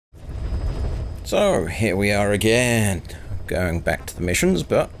So here we are again, going back to the missions,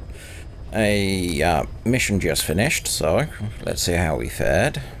 but a mission just finished, so let's see how we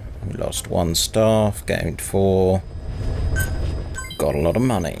fared. We lost 1 staff, gained 4, got a lot of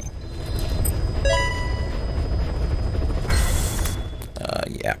money.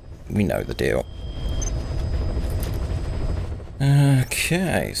 Yeah, we know the deal.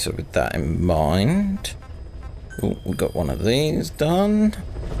 Okay, so with that in mind, we got one of these done.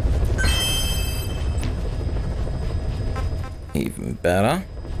 Even better.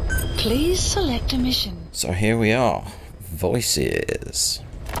 Please select a mission. So here we are. Voices.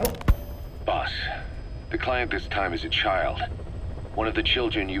 Boss, the client this time is a child. One of the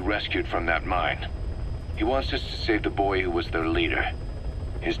children you rescued from that mine. He wants us to save the boy who was their leader.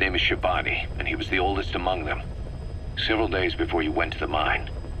 His name is Shibani, and he was the oldest among them. Several days before you went to the mine,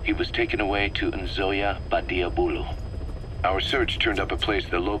 he was taken away to Nzoya Badiabulu. Our search turned up a place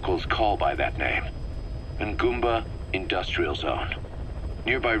the locals call by that name. Ngumba Industrial Zone.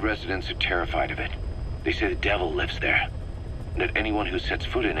 Nearby residents are terrified of it. They say the devil lives there, and that anyone who sets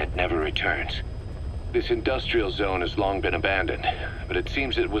foot in it never returns. This industrial zone has long been abandoned, but it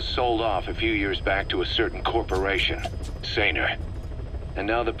seems it was sold off a few years back to a certain corporation, Saner. And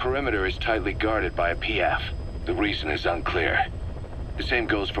now the perimeter is tightly guarded by a PF. The reason is unclear. The same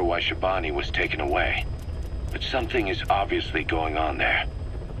goes for why Shibani was taken away. But something is obviously going on there.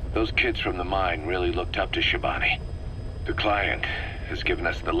 Those kids from the mine really looked up to Shibani. The client has given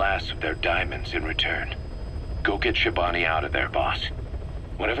us the last of their diamonds in return. Go get Shibani out of there, boss.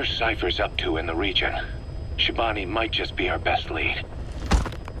 Whatever Cypher's up to in the region, Shibani might just be our best lead.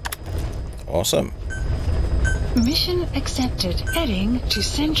 Awesome. Mission accepted. Heading to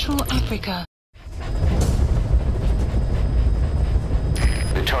Central Africa.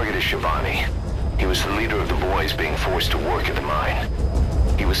 The target is Shibani. He was the leader of the boys being forced to work at the mine.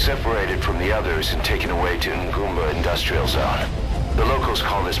 He was separated from the others and taken away to Ngumba Industrial Zone. The locals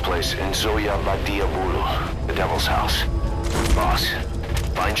call this place Nzoya Badiabulu, the Devil's House. Boss,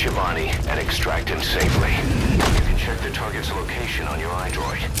 find Shibani and extract him safely. You can check the target's location on your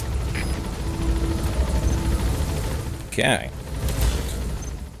iDroid. Okay.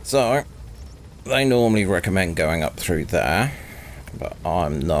 So, they normally recommend going up through there, but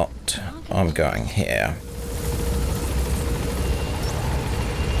I'm not. I'm going here.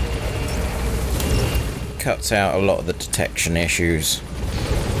 Cuts out a lot of the detection issues.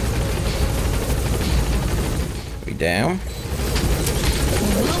 We down?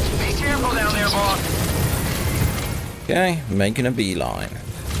 Be careful down there, boss. Okay, making a beeline.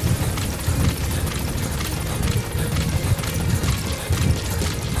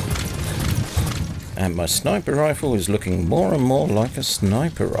 And my sniper rifle is looking more and more like a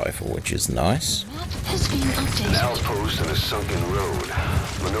sniper rifle, which is nice. Map has been updated. An outpost in a sunken road.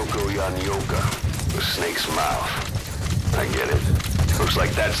 Monoko Yanyoka, the snake's mouth. I get it. Looks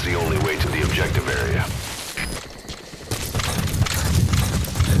like that's the only way to the objective area.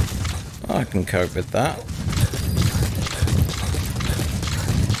 I can cope with that.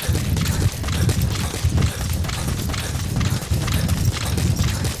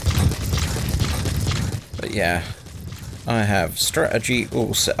 But yeah, I have strategy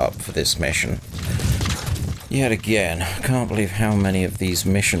all set up for this mission. Yet again, I can't believe how many of these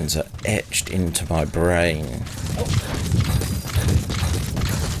missions are etched into my brain.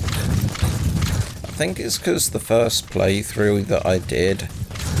 I think it's because the first playthrough that I did,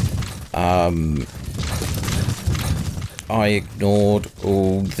 I ignored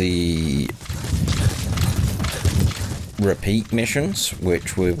all the repeat missions,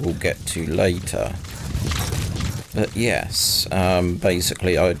 which we will get to later. But yes,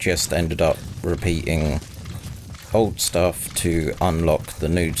 basically I just ended up repeating old stuff to unlock the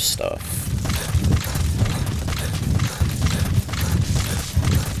new stuff.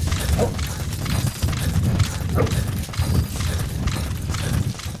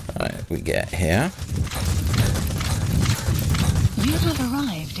 Right, we get here. You have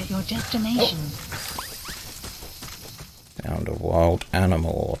arrived at your destination. Found a wild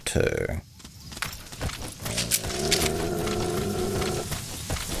animal or two.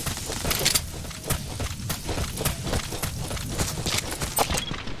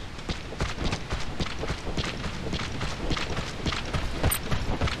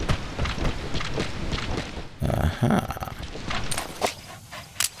 Aha.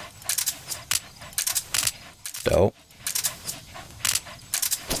 Dope.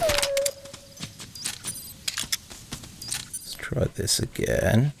 Let's try this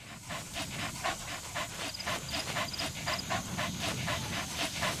again.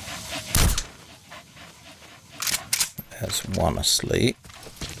 There's one asleep.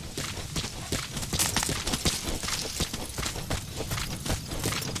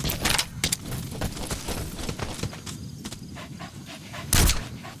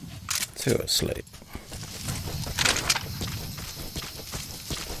 Two asleep.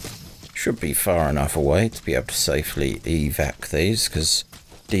 Should be far enough away to be able to safely evac these, because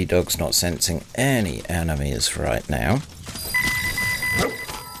D-Dog's not sensing any enemies right now.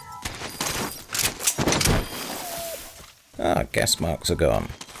 Ah, gas marks are gone.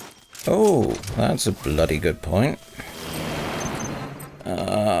 Oh, that's a bloody good point.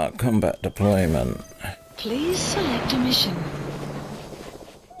 Combat deployment. Please select a mission.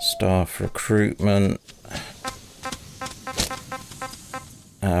 Staff recruitment.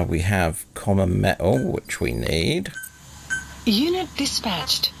 We have common metal, which we need. Unit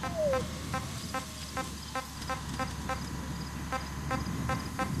dispatched.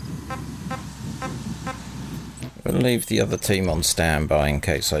 We'll leave the other team on standby in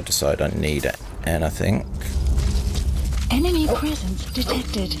case I decide I need anything. Enemy presence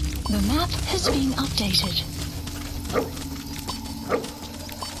detected. The map has been updated.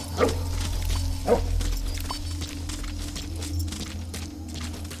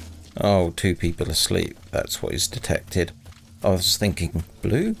 Oh, two people asleep. That's what is detected. I was thinking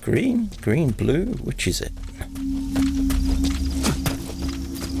blue, green, green, blue. Which is it?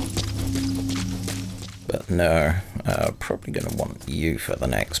 But no, probably going to want you for the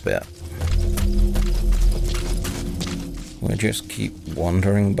next bit. We'll just keep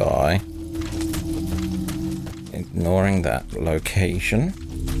wandering by, ignoring that location.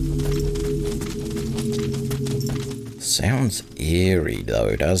 Sounds eerie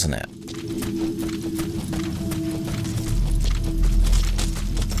though, doesn't it?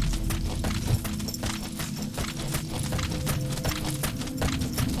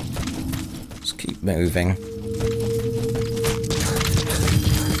 Let's keep moving.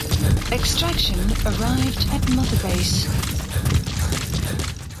 Extraction arrived at Mother Base.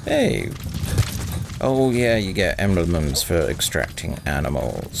 Hey! Oh yeah, you get emblems for extracting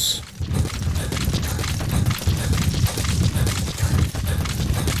animals.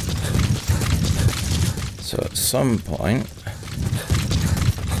 So at some point,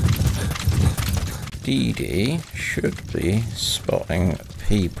 DD should be spotting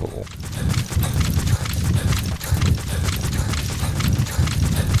people.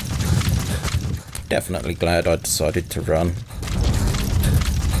 Definitely glad I decided to run.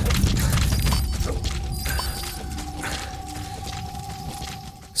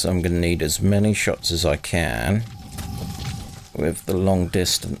 So I'm going to need as many shots as I can with the long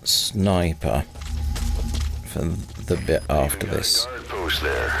distance sniper for the bit after this. Guard post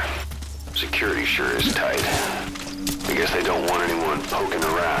there. Security sure is tight. I guess they don't want anyone poking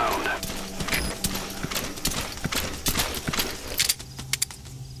around.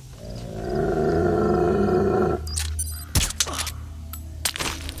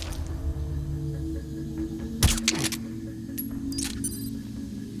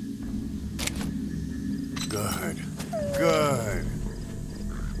 Good.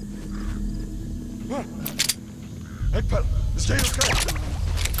 Stay okay.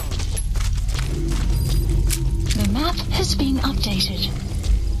 The map has been updated.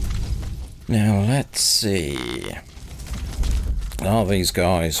 Now let's see. Are these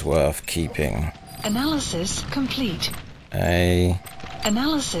guys worth keeping? Analysis complete.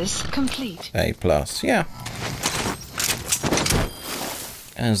 Analysis complete. A plus, yeah.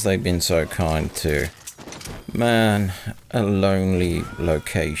 As they've been so kind to. Man, a lonely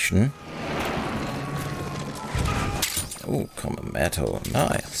location. Oh, common metal,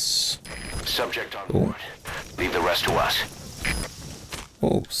 nice. Subject on board. Leave the rest to us.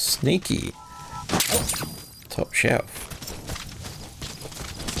 Oh, sneaky. Top shelf.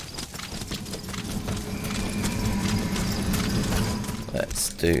 Let's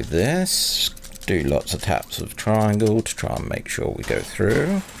do this. Do lots of taps of triangle to try and make sure we go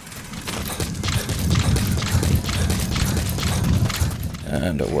through.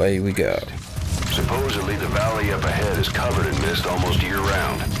 And away we go. Supposedly the valley up ahead is covered in mist almost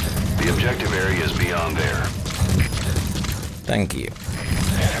year-round. The objective area is beyond there. Thank you.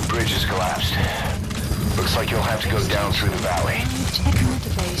 The bridge has collapsed. Looks like you'll have to go down through the valley. Arrived at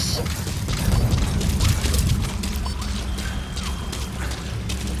Mother Base.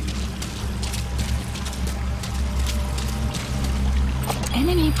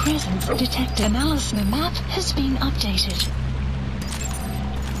 Enemy presence detected. Analysis. The map has been updated.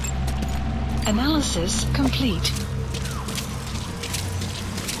 Analysis complete.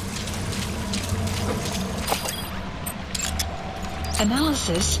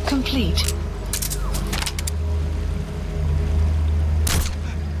 Analysis complete.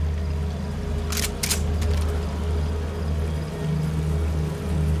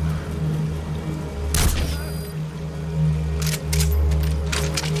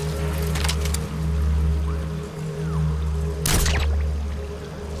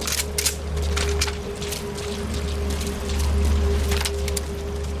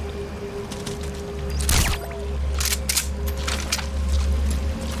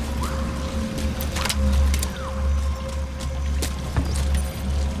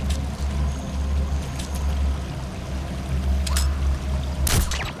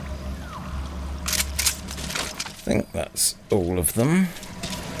 think that's all of them.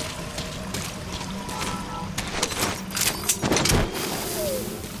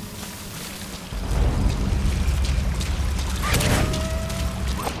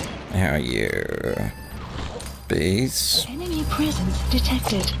 How are you? Bees. Enemy presence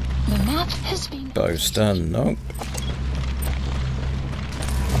detected. The map has been... Boaster, nope.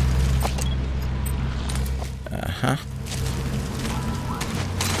 Uh-huh.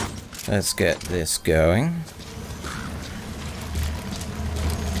 Let's get this going.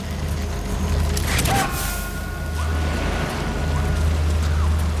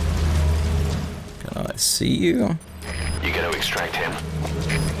 Can I see you? You gotta extract him.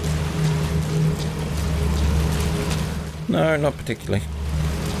 No, not particularly.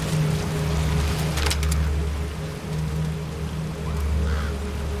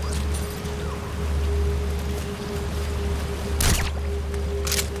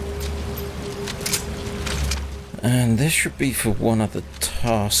 And this should be for one of the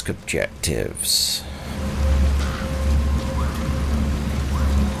task objectives.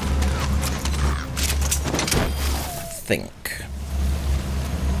 I think.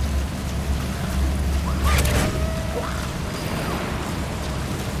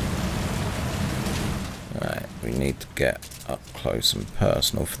 Right, we need to get up close and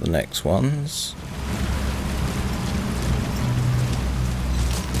personal for the next ones.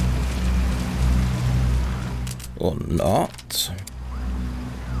 Or not.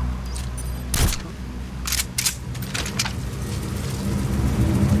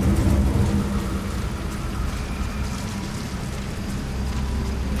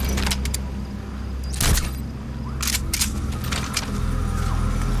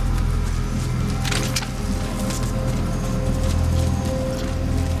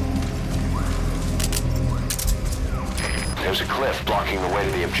 There's a cliff blocking the way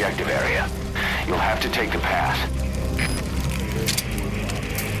to the objective area. You'll have to take the path.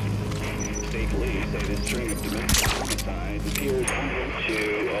 State police say this string of domestic homicides appears under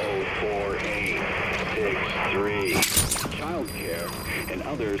 2048663. Child care and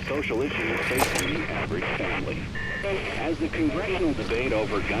other social issues facing the average family. As the congressional debate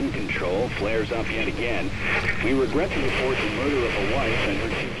over gun control flares up yet again, we regret to report the murder of a wife and her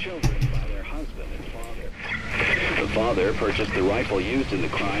 2 children by their husband and father. The father purchased the rifle used in the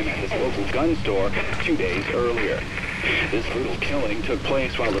crime at his local gun store 2 days earlier. This brutal killing took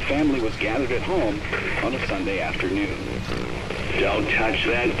place while the family was gathered at home on a Sunday afternoon. Don't touch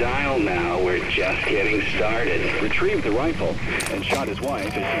that dial now, we're just getting started. Retrieved the rifle and shot his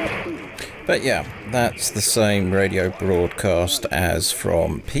wife as he was pleading. But yeah, that's the same radio broadcast as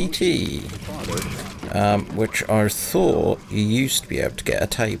from PT, which I thought you used to be able to get a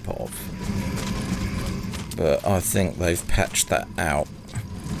tape of. But I think they've patched that out.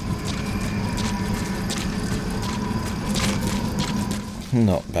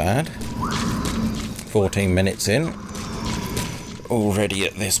 Not bad. 14 minutes in. Already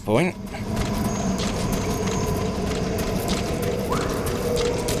at this point.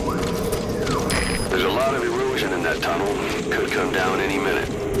 There's a lot of erosion in that tunnel. Could come down any minute.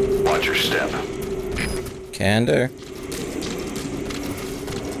 Watch your step. Can do.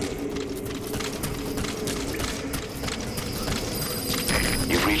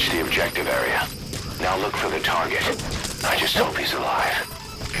 You've reached the objective area. Now look for the target. I just hope he's alive.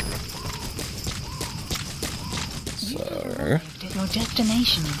 So, At your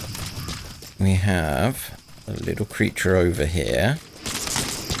destination. we have a little creature over here.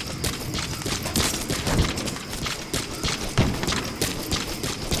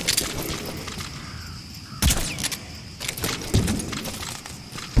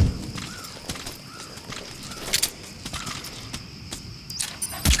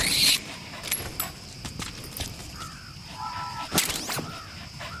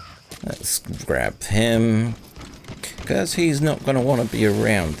 Let's grab him, because he's not going to want to be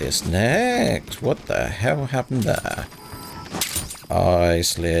around this next. What the hell happened there? I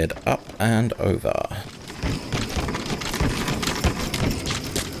slid up and over.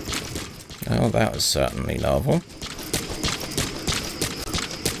 Oh, that was certainly novel.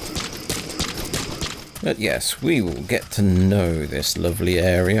 But yes, we will get to know this lovely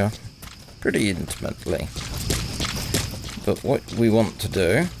area pretty intimately. But what we want to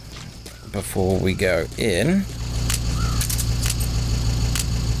do before we go in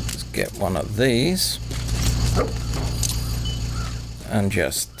is get one of these and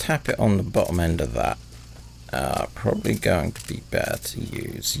just tap it on the bottom end of that. Probably going to be better to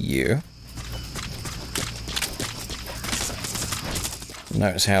use you.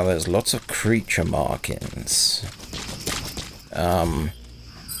 Notice how there's lots of creature markings.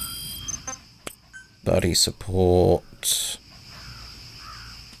 Buddy support.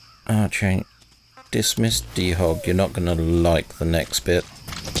 Ah, change. Dismiss D-Hog. You're not gonna like the next bit.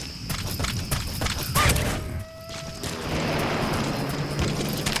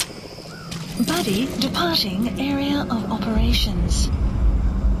 Buddy departing area of operations.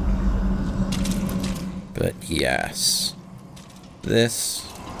 But yes, this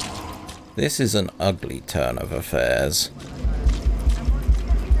is an ugly turn of affairs.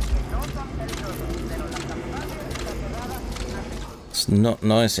 It's not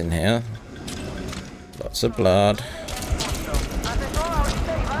nice in here. Lots of blood.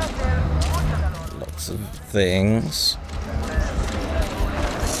 Lots of things.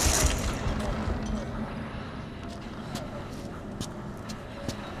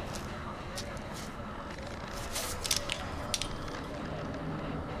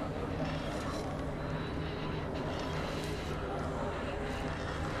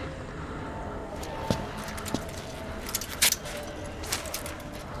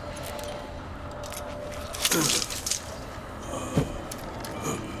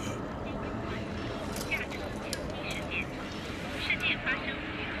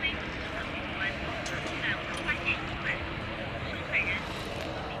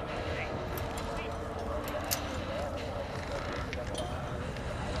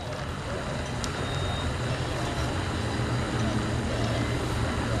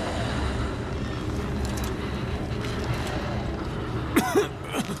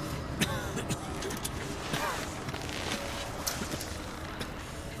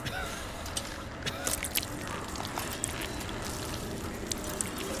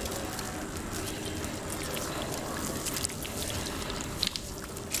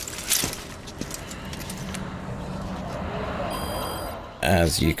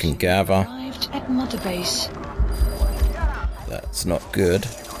 As you can gather, Arrived at Mother Base. that's not good.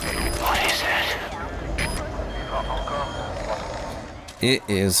 What is it? It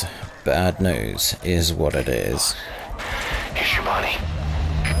is bad news, is what it is. Here's your body.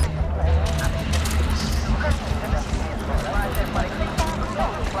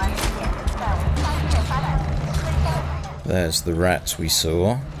 There's the rats we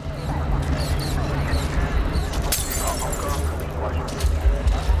saw.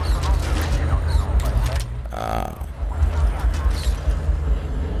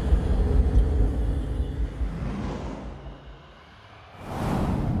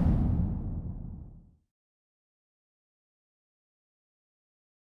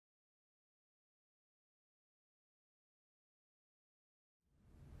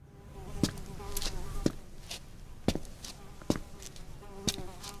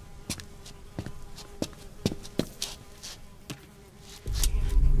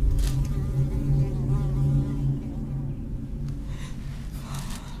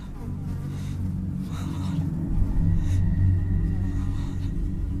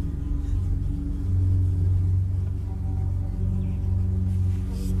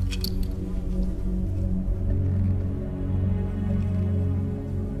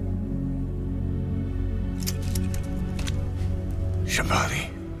 Shabani,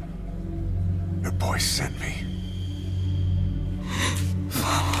 your boy sent me.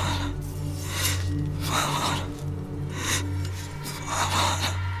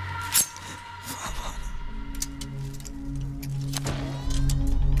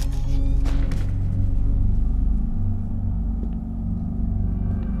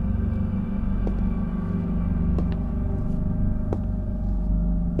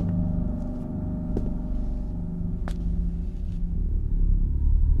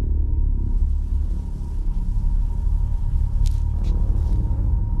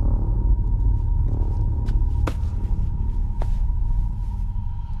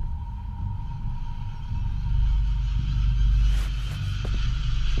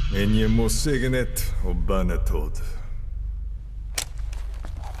 En je må signet og Burnett.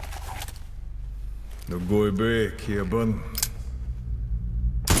 Nå går jeg bek i bunn.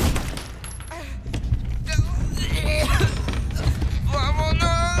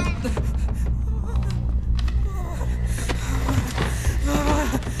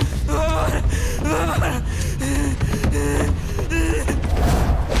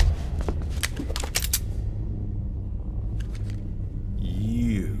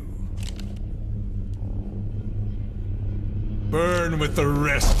 Burn with the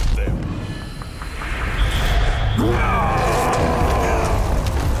rest of them.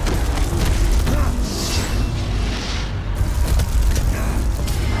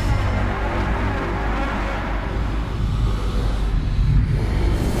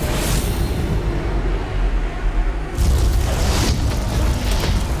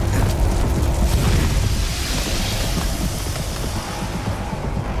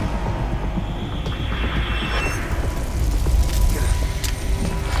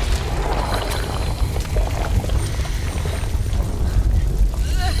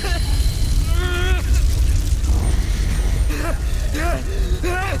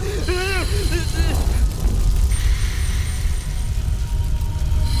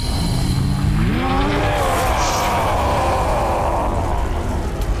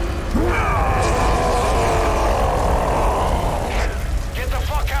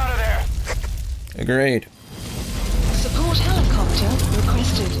 Agreed. Support helicopter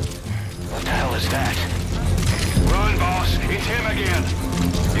requested. What the hell is that? Run, boss. It's him again.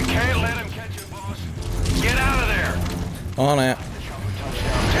 You can't let him catch you, boss. Get out of there. On it.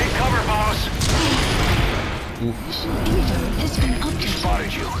 Take cover, boss. Mission info has been updated.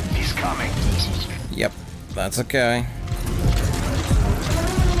 Spotted you. He's coming. Yep, that's okay.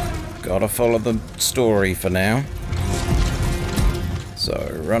 Gotta follow the story for now.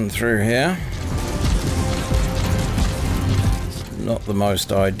 So, run through here. It's not the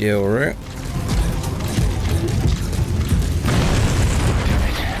most ideal route. Damn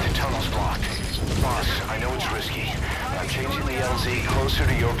it, the tunnel's blocked. Boss, I know it's risky. I'm changing the LZ closer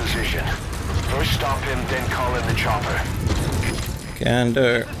to your position. First stop him, then call in the chopper. Can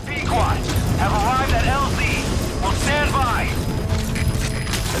do. Pequot, have arrived at LZ. We'll stand by.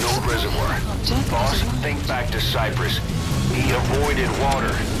 An old reservoir. Boss, think back to Cyprus. He avoided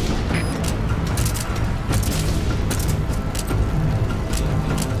water.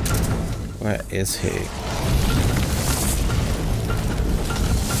 Where is he?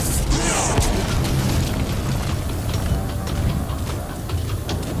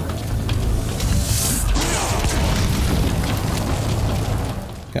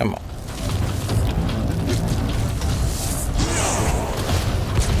 Come on.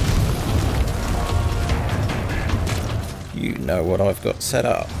 You know what I've got set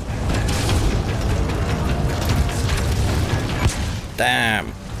up.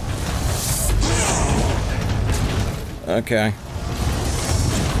 Damn. Okay.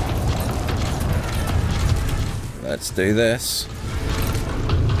 Let's do this.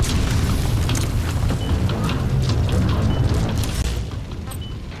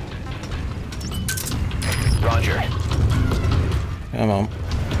 Roger. Come on.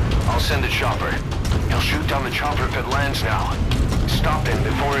 I'll send a chopper. He'll shoot down the chopper if it lands now. Stop him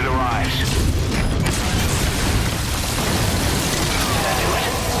before it arrives. That do it?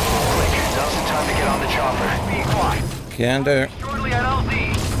 Quick, now's the time to get on the chopper. Be quiet. Can do. Shortly at LZ.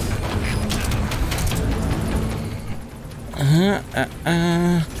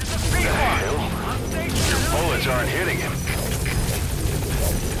 Your bullets aren't hitting him.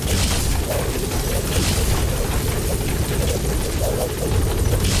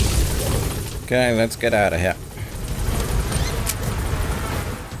 Okay, let's get out of here.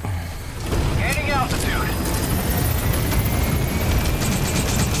 Gaining altitude.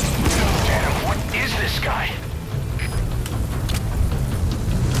 Damn, what is this guy?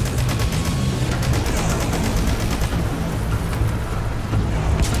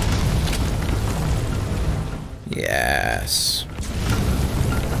 Yes.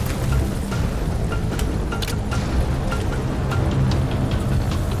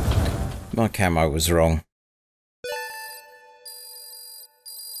 My camo was wrong.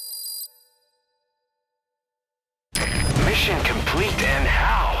 Mission complete, and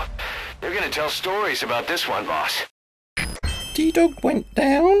how? They're gonna tell stories about this one, boss. T-Dog went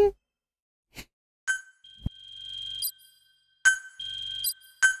down?